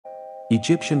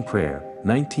Egyptian Prayer,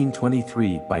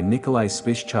 1923 by Nikolai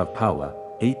Svishchov Paula,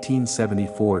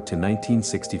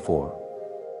 1874–1964.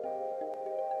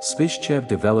 Svishchev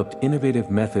developed innovative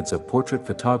methods of portrait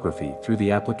photography through the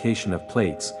application of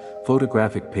plates,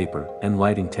 photographic paper, and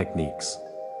lighting techniques.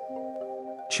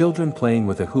 Children Playing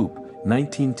with a Hoop,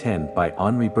 1910 by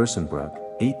Henri Bersenbrug,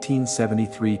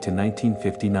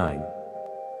 1873–1959.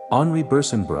 Henri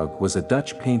Bersenbrug was a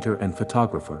Dutch painter and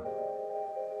photographer.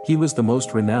 He was the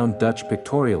most renowned Dutch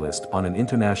pictorialist on an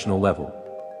international level.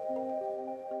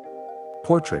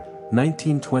 Portrait,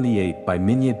 1928 by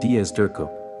Minja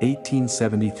Diaz-Derkoop,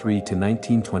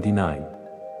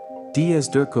 1873–1929.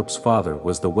 Diaz-Derkoop's father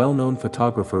was the well-known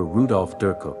photographer Rudolf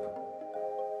Derkoop.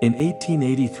 In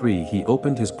 1883 he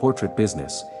opened his portrait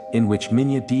business, in which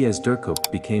Minja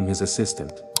Diaz-Derkoop became his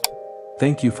assistant.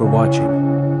 Thank you for watching.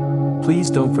 Please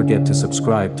don't forget to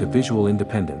subscribe to Visual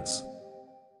Independence.